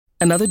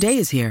Another day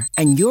is here,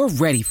 and you're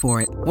ready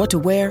for it. What to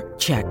wear?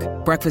 Check.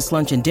 Breakfast,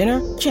 lunch, and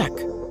dinner? Check.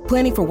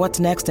 Planning for what's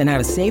next and how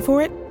to save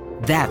for it?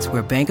 That's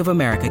where Bank of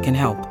America can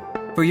help.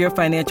 For your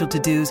financial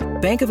to-dos,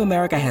 Bank of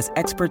America has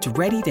experts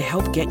ready to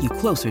help get you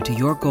closer to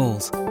your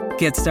goals.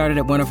 Get started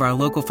at one of our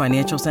local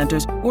financial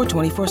centers or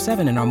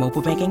 24/7 in our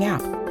mobile banking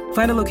app.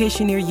 Find a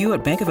location near you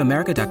at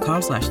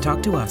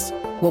bankofamerica.com/talktous.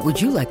 What would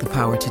you like the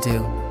power to do?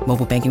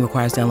 Mobile banking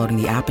requires downloading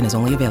the app and is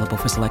only available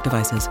for select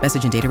devices.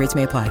 Message and data rates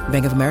may apply.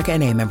 Bank of America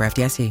N.A., member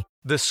FDIC.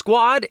 The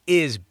squad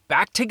is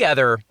back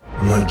together.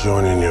 I'm not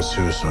joining your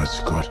suicide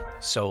squad.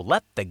 So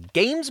let the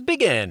games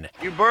begin.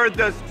 You birthed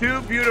us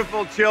two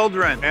beautiful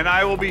children, and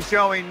I will be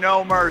showing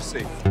no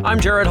mercy. I'm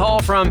Jared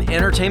Hall from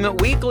Entertainment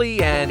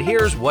Weekly, and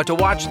here's what to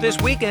watch this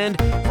weekend,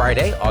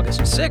 Friday,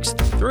 August 6th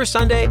through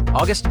Sunday,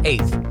 August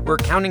 8th. We're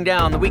counting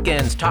down the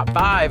weekend's top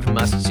 5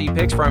 must-see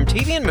picks from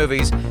TV and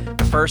movies.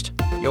 First,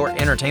 your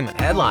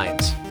entertainment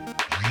headlines.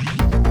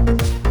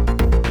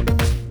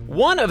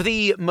 One of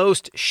the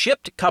most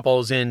shipped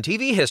couples in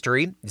TV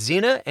history,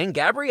 Xena and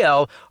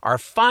Gabrielle, are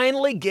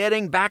finally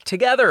getting back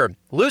together.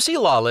 Lucy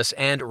Lawless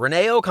and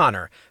Renee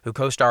O'Connor, who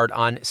co-starred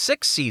on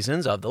 6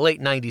 seasons of the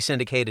late 90s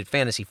syndicated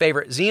fantasy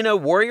favorite Xena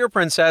Warrior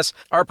Princess,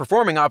 are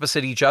performing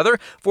opposite each other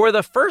for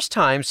the first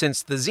time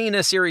since the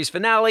Xena series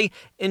finale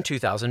in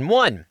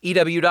 2001.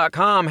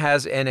 EW.com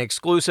has an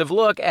exclusive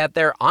look at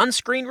their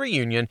on-screen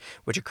reunion,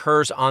 which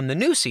occurs on the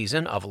new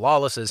season of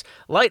Lawless's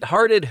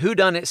lighthearted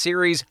whodunit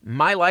series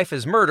My Life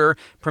is Murder,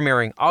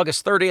 premiering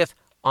August 30th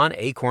on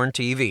Acorn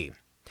TV.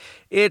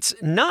 It's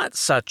not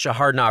such a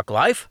hard knock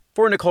life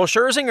for Nicole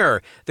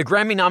Scherzinger. The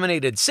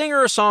Grammy-nominated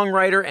singer,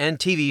 songwriter, and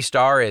TV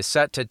star is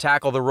set to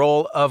tackle the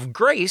role of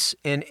Grace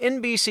in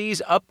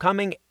NBC's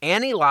upcoming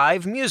Annie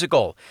Live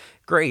musical.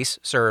 Grace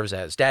serves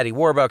as Daddy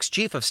Warbucks'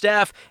 chief of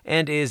staff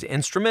and is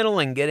instrumental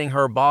in getting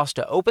her boss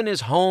to open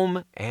his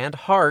home and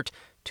heart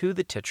to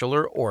the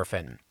titular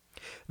orphan.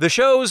 The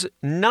show's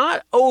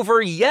not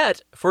over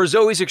yet for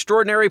Zoe's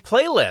Extraordinary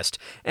Playlist,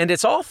 and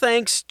it's all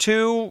thanks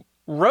to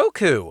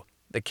Roku.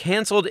 The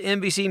canceled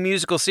NBC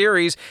musical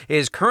series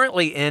is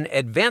currently in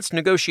advanced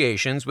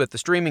negotiations with the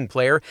streaming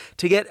player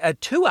to get a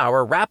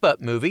 2-hour wrap-up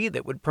movie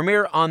that would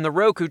premiere on the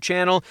Roku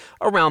channel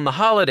around the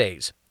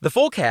holidays. The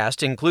full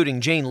cast,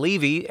 including Jane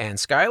Levy and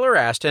Skylar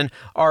Astin,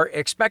 are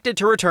expected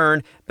to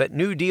return, but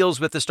new deals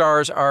with the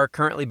stars are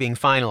currently being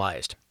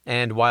finalized.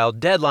 And while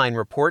Deadline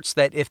reports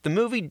that if the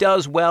movie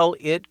does well,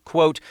 it,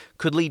 quote,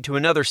 could lead to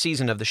another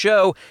season of the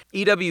show,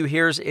 EW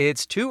hears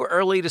it's too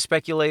early to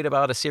speculate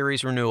about a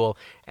series renewal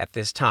at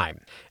this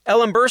time.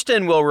 Ellen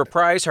Burstyn will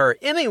reprise her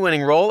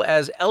Emmy-winning role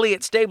as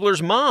Elliot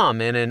Stabler's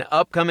mom in an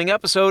upcoming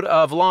episode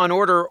of Law &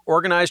 Order: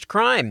 Organized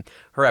Crime.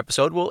 Her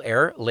episode will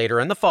air later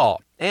in the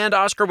fall. And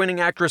Oscar-winning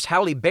actress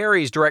Halle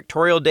Berry's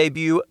directorial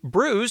debut,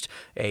 Bruised,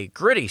 a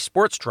gritty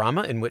sports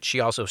drama in which she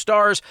also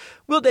stars,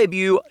 will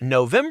debut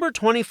November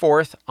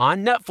 24th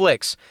on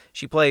Netflix.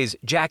 She plays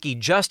Jackie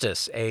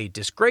Justice, a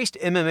disgraced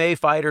MMA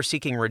fighter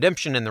seeking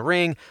redemption in the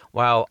ring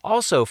while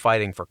also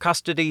fighting for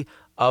custody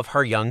of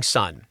her young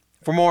son.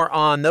 For more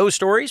on those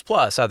stories,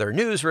 plus other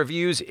news,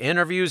 reviews,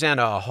 interviews, and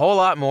a whole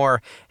lot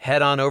more,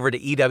 head on over to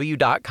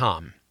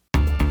EW.com.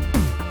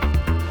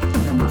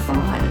 Number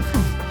 5.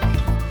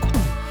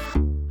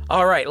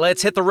 All right,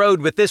 let's hit the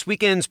road with this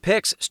weekend's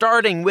picks,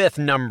 starting with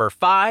number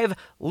 5,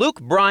 Luke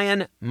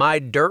Bryan, My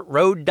Dirt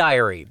Road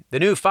Diary. The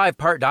new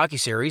 5-part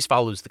docuseries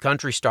follows the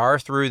country star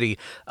through the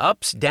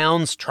ups,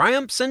 downs,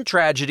 triumphs, and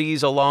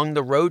tragedies along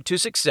the road to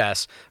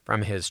success,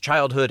 from his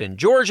childhood in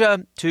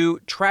Georgia to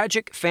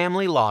tragic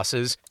family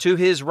losses to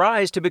his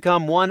rise to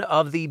become one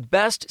of the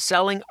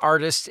best-selling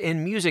artists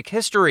in music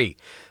history.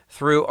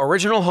 Through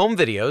original home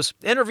videos,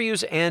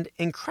 interviews, and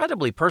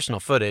incredibly personal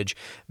footage,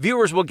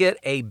 viewers will get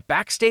a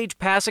backstage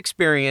pass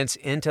experience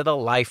into the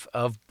life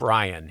of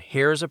Bryan.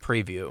 Here's a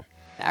preview.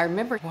 I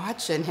remember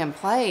watching him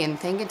play and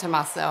thinking to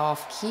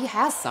myself, he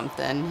has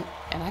something,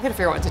 and I gotta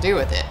figure out what to do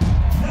with it.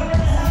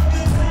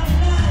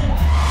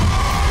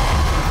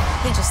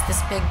 He's just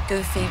this big,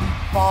 goofy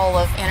ball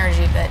of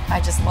energy that I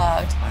just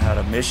loved. I had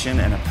a mission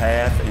and a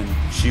path,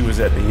 and she was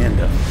at the end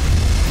of it.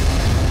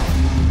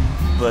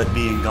 But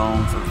being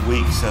gone for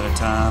weeks at a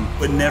time,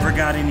 but never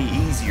got any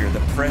easier.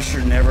 The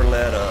pressure never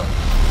let up.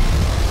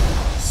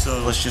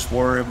 So let's just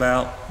worry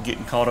about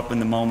getting caught up in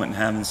the moment and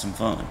having some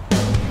fun.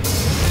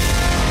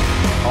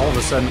 All of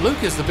a sudden,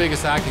 Luke is the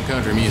biggest act in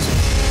country music.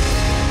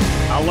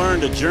 I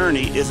learned a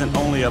journey isn't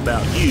only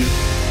about you,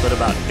 but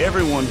about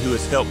everyone who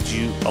has helped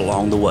you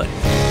along the way.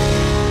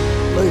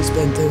 Luke's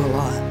been through a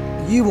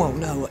lot. You won't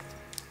know it,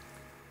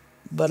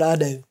 but I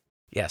do.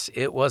 Yes,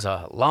 it was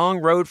a long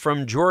road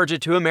from Georgia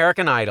to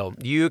American Idol.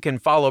 You can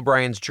follow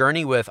Bryan's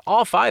journey with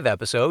all 5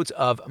 episodes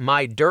of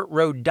My Dirt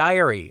Road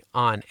Diary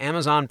on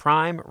Amazon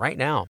Prime right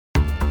now.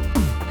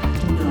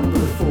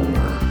 Number 4.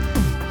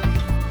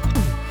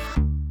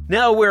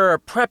 Now we're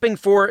prepping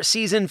for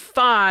Season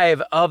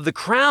 5 of The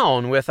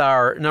Crown with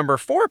our number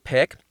 4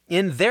 pick.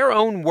 In their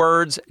own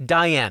words,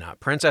 Diana,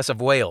 Princess of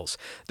Wales.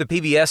 The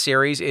PBS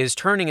series is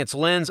turning its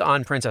lens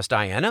on Princess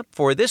Diana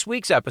for this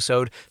week's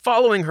episode,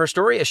 following her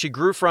story as she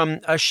grew from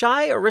a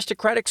shy,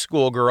 aristocratic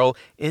schoolgirl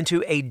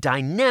into a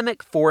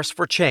dynamic force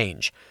for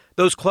change.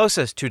 Those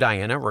closest to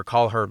Diana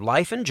recall her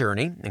life and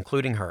journey,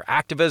 including her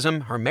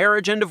activism, her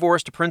marriage and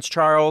divorce to Prince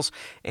Charles,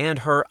 and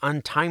her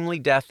untimely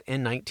death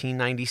in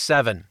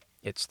 1997.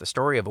 It's the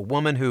story of a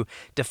woman who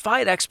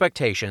defied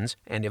expectations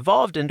and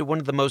evolved into one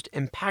of the most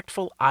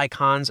impactful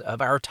icons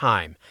of our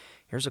time.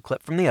 Here's a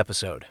clip from the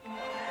episode.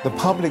 The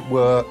public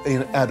were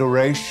in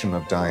adoration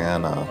of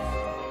Diana.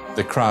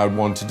 The crowd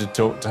wanted to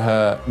talk to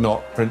her,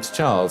 not Prince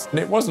Charles. And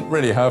it wasn't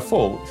really her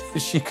fault.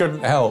 She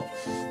couldn't help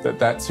that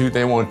that's who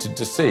they wanted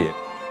to see.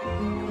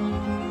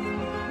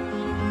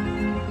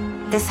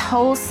 This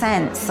whole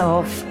sense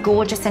of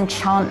gorgeous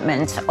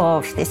enchantment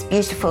of this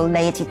beautiful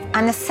lady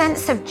and a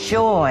sense of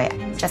joy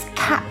just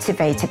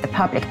captivated the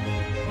public.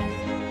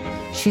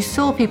 She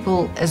saw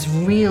people as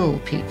real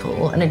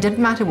people, and it didn't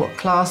matter what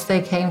class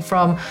they came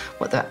from,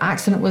 what their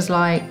accent was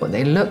like, what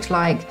they looked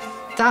like.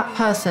 That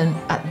person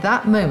at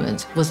that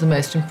moment was the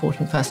most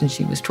important person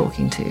she was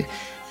talking to,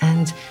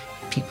 and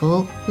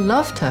people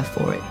loved her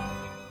for it.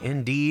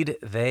 Indeed,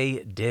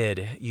 they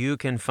did. You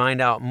can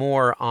find out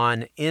more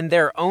on In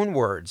Their Own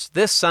Words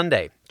this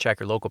Sunday. Check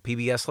your local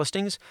PBS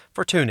listings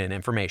for tune-in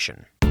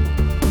information.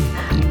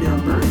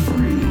 Number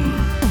 3.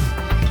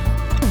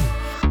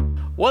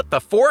 What the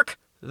fork?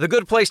 The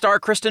Good Place star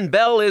Kristen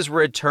Bell is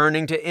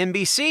returning to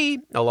NBC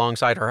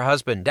alongside her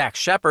husband Dax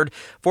Shepard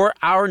for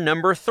our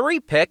number 3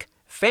 pick,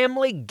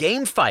 Family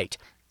Game Fight.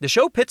 The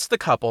show pits the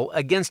couple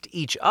against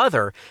each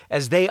other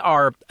as they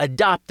are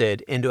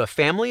adopted into a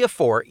family of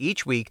 4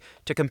 each week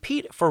to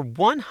compete for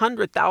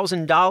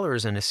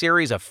 $100,000 in a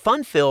series of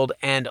fun-filled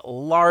and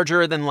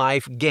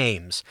larger-than-life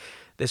games.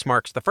 This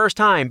marks the first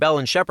time Bell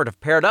and Shepard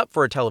have paired up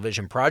for a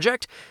television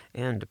project,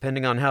 and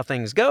depending on how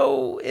things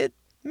go, it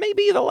may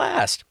be the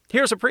last.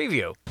 Here's a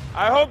preview.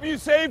 I hope you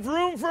saved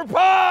room for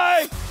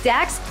pie!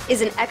 Dax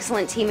is an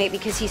excellent teammate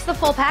because he's the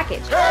full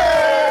package.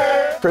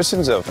 Hey!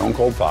 Kristen's a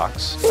stone-cold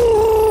fox.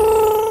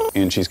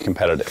 And she's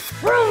competitive.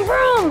 Vroom,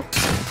 vroom!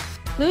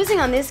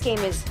 Losing on this game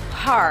is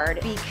hard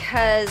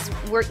because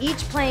we're each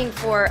playing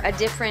for a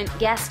different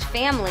guest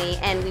family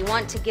and we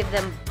want to give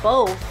them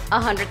both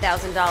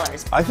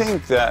 $100,000. I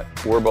think that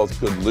we're both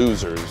good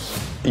losers.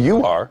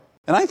 You are,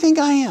 and I think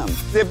I am.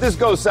 If this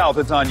goes south,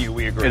 it's on you,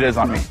 we agree. It is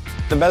on me.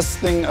 The best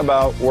thing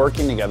about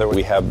working together,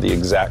 we have the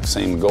exact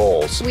same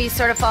goals. We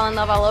sort of fall in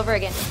love all over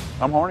again.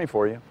 I'm horny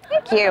for you.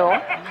 Thank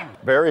you.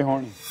 Very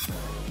horny.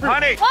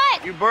 Honey,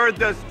 what? You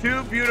birthed us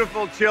 2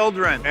 beautiful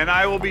children, and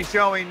I will be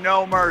showing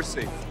no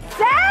mercy.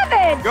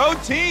 7! Go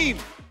team!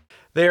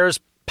 There's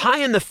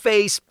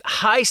pie-in-the-face,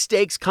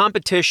 high-stakes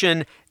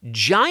competition,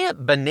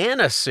 giant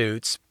banana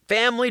suits,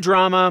 family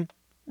drama.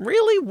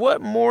 Really,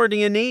 what more do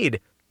you need?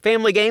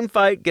 Family Game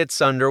Fight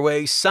gets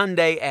underway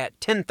Sunday at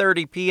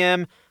 10:30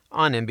 p.m.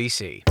 on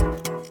NBC.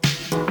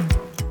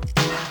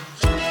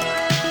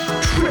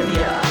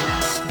 Trivia.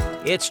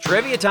 It's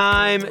trivia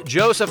time.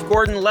 Joseph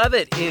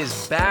Gordon-Levitt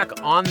is back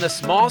on the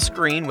small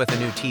screen with a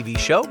new TV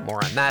show.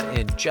 More on that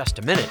in just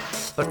a minute.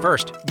 But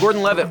first,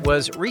 Gordon-Levitt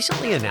was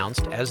recently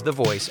announced as the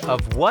voice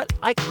of what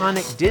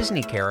iconic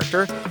Disney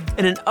character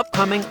in an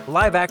upcoming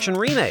live-action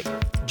remake?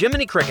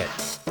 Jiminy Cricket,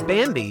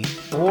 Bambi,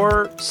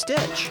 or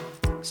Stitch?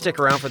 Stick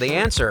around for the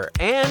answer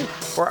and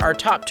for our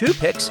top 2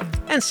 picks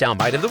and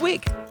soundbite of the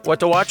week. What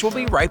to Watch will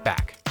be right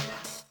back.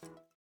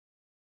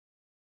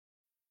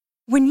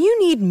 When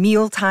you need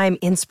mealtime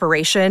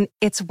inspiration,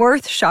 it's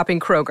worth shopping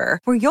Kroger,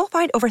 where you'll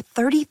find over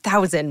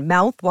 30,000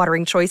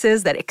 mouth-watering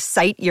choices that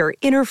excite your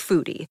inner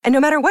foodie. And no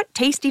matter what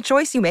tasty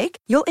choice you make,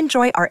 you'll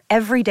enjoy our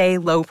everyday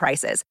low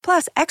prices,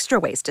 plus extra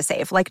ways to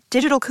save, like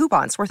digital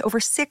coupons worth over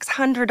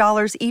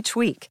 $600 each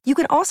week. You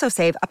can also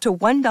save up to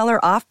 $1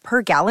 off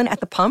per gallon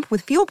at the pump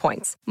with fuel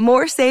points.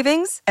 More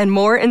savings and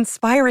more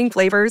inspiring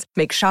flavors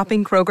make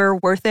shopping Kroger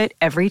worth it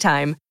every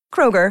time.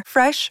 Kroger,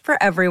 fresh for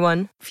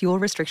everyone. Fuel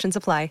restrictions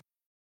apply.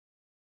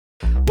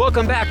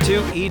 Welcome back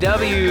to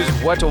EW's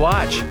What to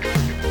Watch.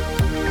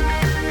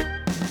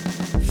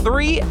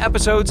 3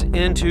 episodes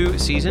into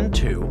Season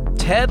 2,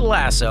 Ted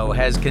Lasso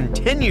has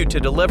continued to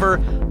deliver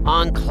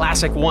on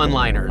classic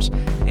one-liners,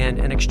 and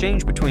an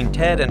exchange between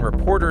Ted and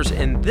reporters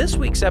in this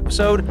week's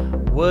episode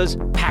was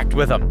packed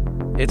with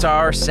them. It's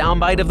our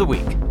soundbite of the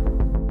week.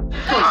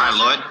 All right,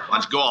 Lloyd, why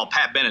don't you go all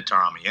Pat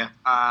Benatar on me, yeah?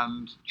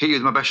 And hit you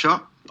with my best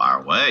shot? Fire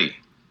away.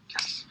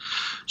 Yes.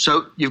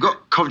 So, you've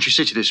got Coventry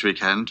City this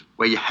weekend,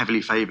 where you're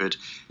heavily favoured.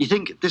 You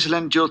think this will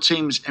end your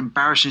team's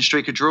embarrassing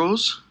streak of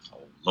draws? Oh,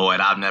 Lloyd,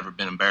 I've never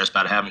been embarrassed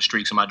about having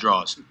streaks in my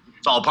draws.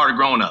 It's all part of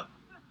growing up.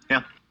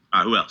 Yeah? All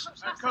right, who else?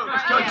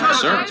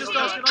 Yes, sir.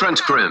 Trent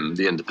Krim,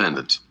 The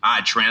Independent. All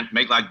right, Trent,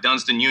 make like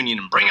Dunstan Union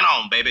and bring it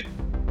on, baby.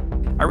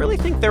 I really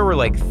think there were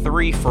like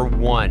 3 for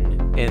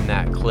 1 in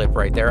that clip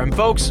right there. And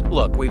folks,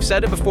 look, we've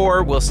said it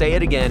before, we'll say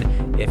it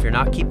again. If you're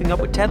not keeping up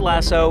with Ted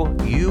Lasso,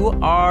 you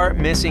are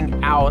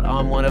missing out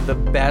on one of the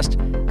best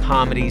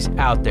comedies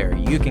out there.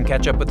 You can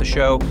catch up with the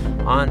show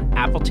on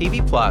Apple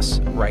TV Plus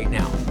right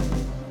now.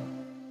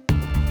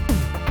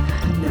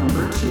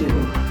 Number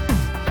 2.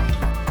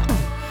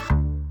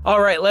 All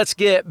right, let's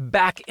get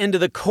back into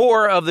the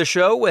core of the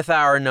show with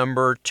our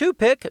number 2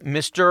 pick,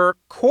 Mr.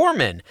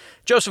 Corman.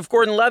 Joseph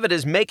Gordon-Levitt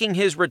is making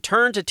his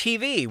return to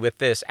TV with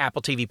this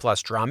Apple TV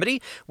Plus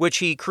dramedy, which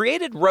he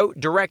created, wrote,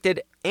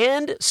 directed,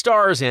 and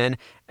stars in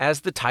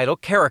as the title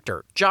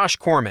character, Josh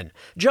Corman.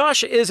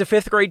 Josh is a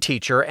 5th grade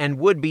teacher and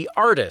would-be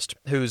artist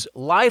whose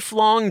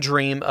lifelong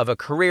dream of a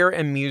career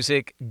in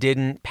music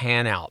didn't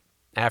pan out.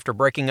 After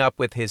breaking up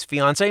with his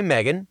fiancée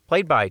Megan,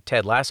 played by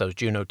Ted Lasso's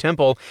Juno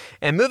Temple,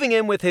 and moving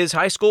in with his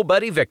high school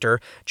buddy Victor,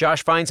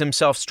 Josh finds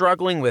himself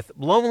struggling with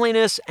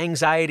loneliness,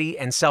 anxiety,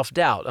 and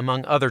self-doubt,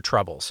 among other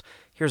troubles.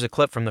 Here's a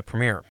clip from the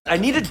premiere. I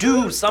need to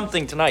do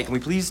something tonight. Can we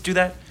please do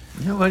that?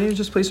 Yeah, why don't you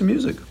just play some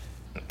music?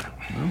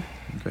 No?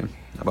 Okay.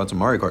 How about some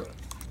Mario Kart?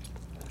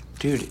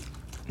 Dude,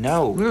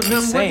 no.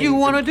 Then what do you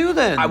want to do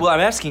then? I'm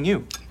asking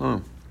you.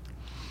 Oh.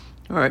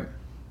 All right.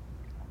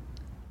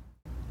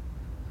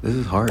 This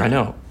is hard. I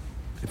know.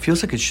 It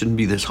feels like it shouldn't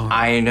be this hard.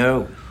 I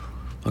know.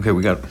 Okay,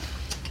 we can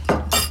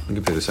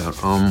figure this out.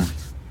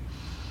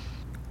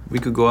 We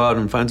could go out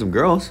and find some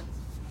girls.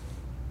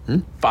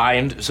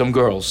 Find some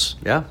girls.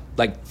 Yeah.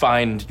 Like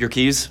find your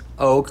keys.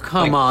 Oh,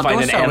 come on. Find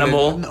Don't an start with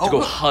animal it. to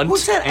go hunt.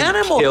 Who's that and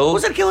animal? Kill,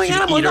 Who's that killing to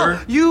animal? eat No,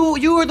 her.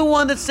 you were the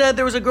one that said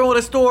there was a girl at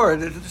a store.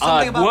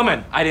 Something about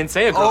Woman. I didn't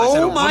say a girl. I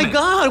said a Oh my woman.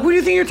 God! Who do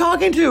you think you're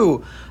talking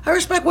to? I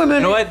respect women.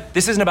 You know what?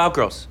 This isn't about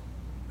girls.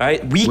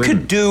 Right? We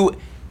could do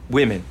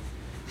women.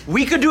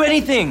 We could do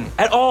anything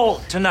at all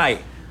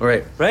tonight. All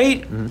right.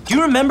 Right? Do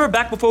you remember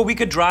back before we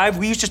could drive,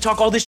 we used to talk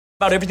all this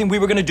about everything we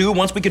were gonna do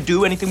once we could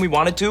do anything we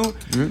wanted to?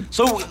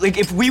 So, like,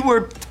 if we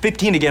were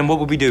 15 again, what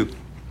would we do?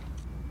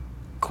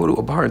 Go to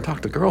a bar and talk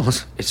to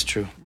girls. It's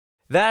true.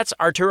 That's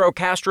Arturo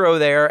Castro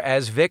there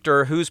as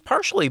Victor, who's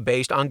partially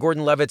based on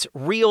Gordon-Levitt's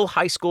real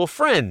high school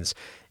friends.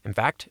 In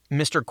fact,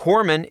 Mr.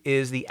 Corman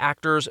is the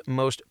actor's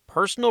most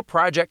personal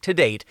project to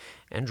date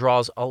and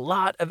draws a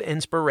lot of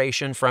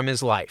inspiration from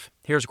his life.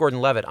 Here's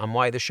Gordon-Levitt on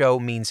why the show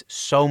means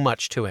so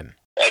much to him.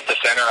 At the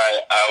center,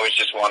 I always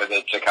just wanted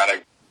it to kind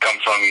of come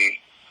from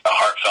a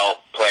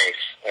heartfelt place.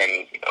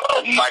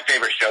 And my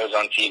favorite shows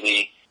on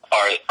TV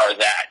are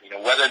that. You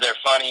know, whether they're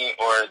funny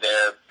or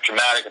they're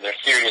dramatic or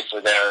they're serious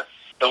or they're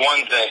the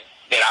ones that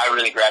I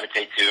really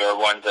gravitate to are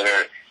ones that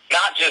are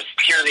not just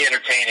purely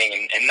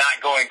entertaining and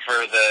not going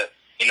for the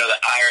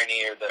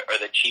irony or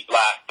the cheap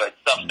laugh, but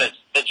stuff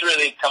that's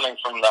really coming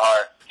from the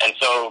heart. And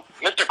so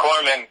Mr.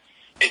 Corman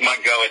is my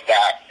go at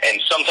that.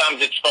 And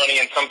sometimes it's funny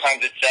and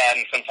sometimes it's sad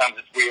and sometimes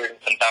it's weird and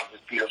sometimes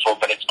it's beautiful,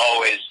 but it's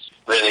always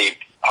really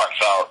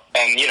heartfelt.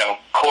 And,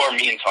 core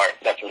means heart.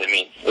 That's what it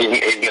means.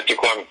 He's Mr.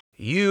 Corman.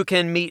 You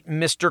can meet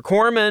Mr.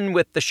 Corman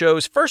with the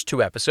show's first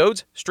 2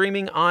 episodes,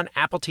 streaming on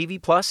Apple TV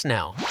Plus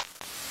now.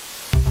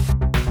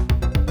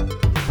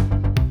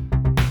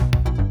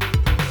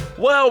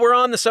 Well, we're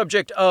on the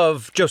subject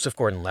of Joseph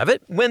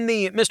Gordon-Levitt. When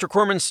the Mr.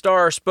 Corman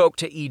star spoke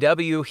to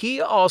EW,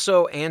 he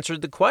also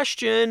answered the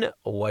question,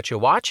 what you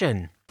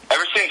watching?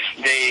 Ever since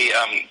they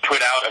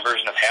put out a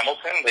version of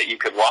Hamilton that you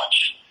could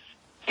watch,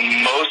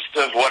 most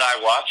of what I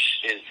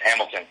watch is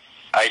Hamilton.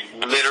 I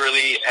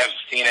literally have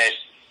seen it,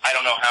 I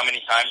don't know how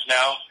many times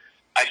now.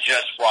 I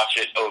just watch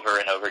it over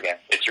and over again.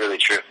 It's really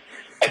true.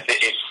 And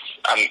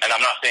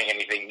I'm not saying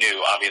anything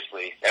new,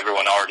 obviously.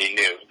 Everyone already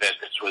knew that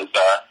this was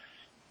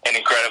an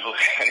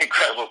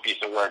incredible piece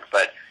of work,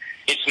 but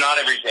it's not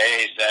every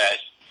day that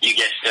you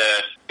get to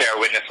bear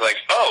witness like,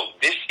 oh,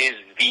 this is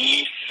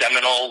the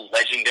seminal,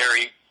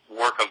 legendary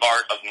work of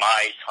art of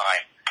my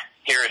time.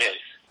 Here it is.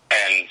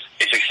 And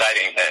it's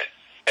exciting that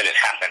it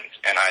happened,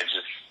 and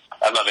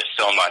I love it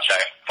so much. I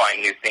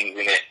find new things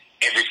in it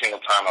every single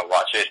time I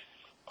watch it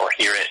or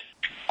hear it,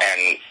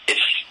 and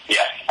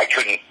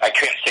I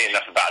couldn't say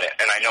enough about it,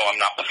 and I know I'm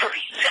not the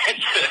first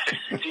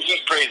to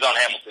heap praise on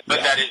Hamilton,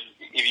 but that is,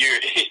 if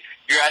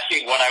you're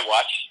asking what I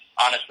watch,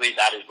 honestly,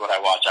 that is what I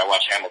watch. I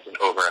watch Hamilton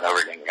over and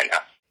over again right now.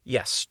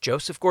 Yes,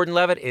 Joseph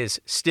Gordon-Levitt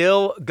is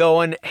still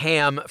going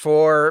ham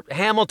for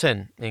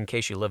Hamilton. In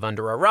case you live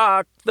under a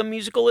rock, the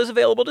musical is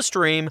available to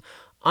stream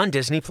on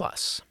Disney+.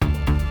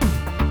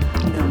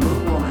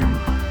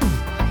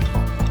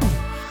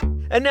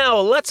 And now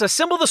let's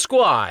assemble the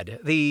squad,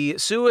 the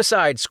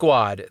Suicide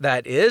Squad,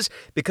 that is,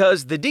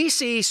 because the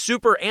DC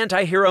super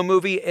anti-hero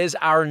movie is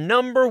our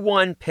number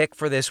 1 pick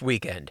for this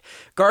weekend.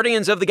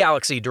 Guardians of the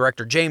Galaxy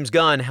director James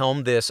Gunn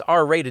helmed this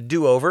R-rated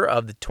do-over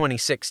of the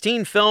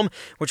 2016 film,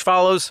 which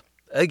follows,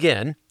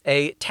 again,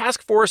 a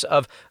task force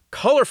of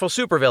colorful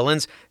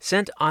supervillains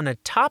sent on a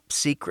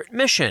top-secret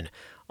mission.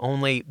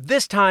 Only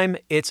this time,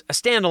 it's a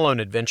standalone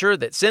adventure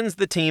that sends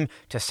the team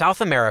to South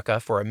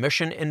America for a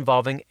mission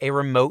involving a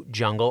remote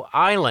jungle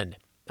island,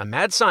 a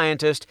mad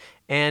scientist,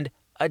 and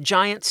a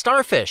giant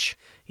starfish.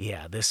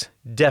 Yeah, this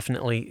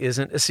definitely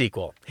isn't a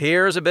sequel.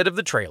 Here's a bit of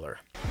the trailer.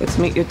 Let's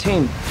meet your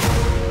team.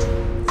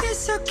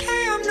 It's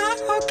okay, I'm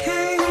not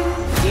okay.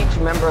 Each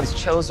member is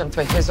chosen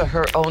for his or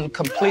her own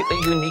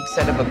completely unique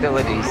set of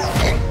abilities.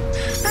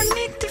 I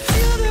need to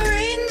feel the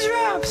rain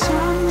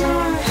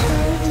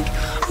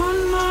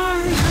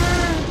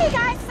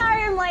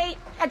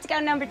Had to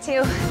go number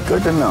 2.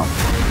 Good to know.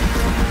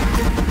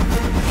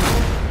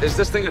 Is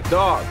this thing a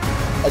dog?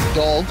 A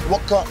dog?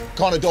 What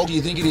kind of dog do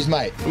you think it is,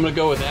 mate? I'm gonna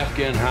go with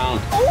Afghan Hound.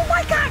 Oh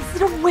my God,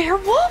 is it a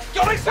werewolf?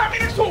 Yo, they sent me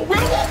next to a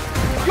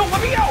werewolf? Yo,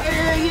 let me out!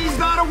 Hey, he's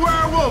not a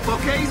werewolf,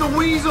 okay? He's a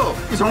weasel.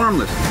 He's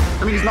harmless.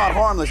 I mean, he's not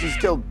harmless. He's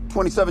killed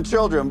 27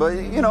 children, but,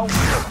 you know.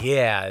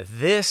 Yeah,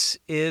 this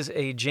is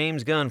a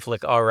James Gunn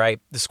flick, all right.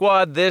 The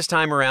squad this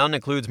time around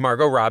includes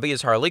Margot Robbie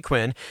as Harley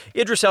Quinn,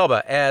 Idris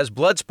Elba as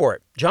Bloodsport,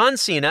 John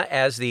Cena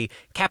as the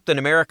Captain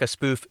America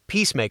spoof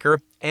Peacemaker,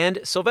 and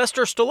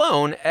Sylvester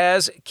Stallone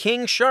as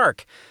King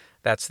Shark.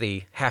 That's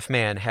the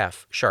half-man,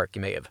 half-shark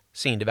you may have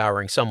seen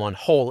devouring someone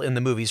whole in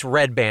the movie's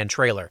Red Band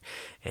trailer.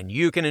 And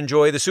you can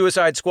enjoy The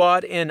Suicide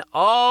Squad in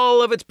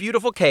all of its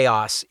beautiful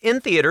chaos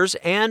in theaters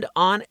and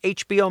on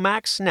HBO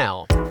Max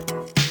now.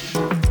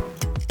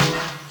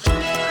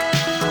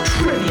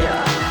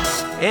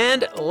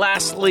 And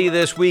lastly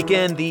this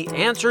weekend, the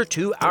answer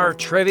to our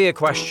trivia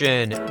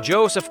question.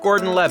 Joseph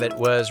Gordon-Levitt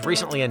was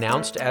recently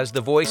announced as the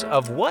voice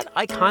of what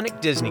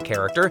iconic Disney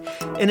character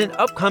in an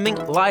upcoming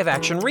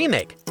live-action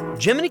remake?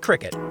 Jiminy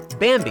Cricket,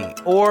 Bambi,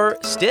 or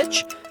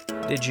Stitch?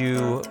 Did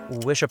you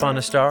wish upon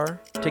a star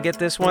to get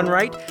this one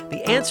right?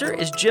 The answer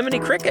is Jiminy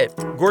Cricket.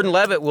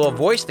 Gordon-Levitt will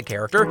voice the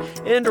character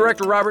in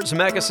director Robert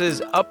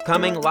Zemeckis'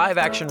 upcoming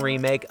live-action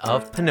remake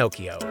of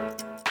Pinocchio.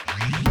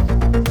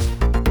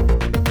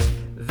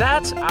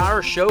 That's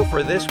our show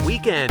for this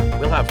weekend.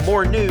 We'll have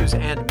more news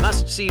and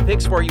must-see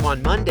picks for you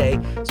on Monday,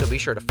 so be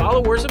sure to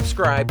follow or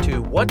subscribe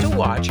to What to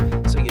Watch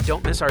so you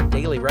don't miss our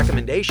daily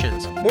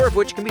recommendations, more of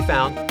which can be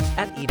found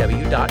at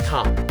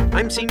EW.com.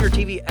 I'm Senior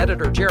TV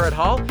Editor Jared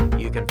Hall.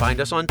 You can find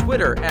us on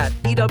Twitter at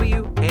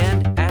EW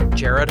and at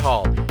Jared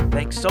Hall.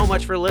 Thanks so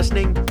much for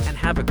listening, and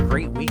have a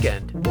great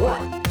weekend.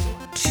 What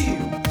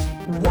to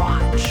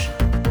watch?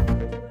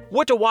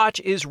 What to Watch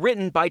is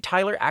written by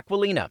Tyler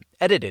Aquilina,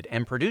 edited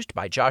and produced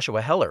by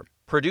Joshua Heller,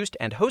 produced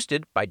and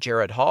hosted by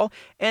Jared Hall,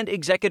 and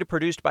executive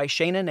produced by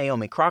Shayna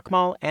Naomi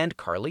Krochmal and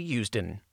Carly Usden.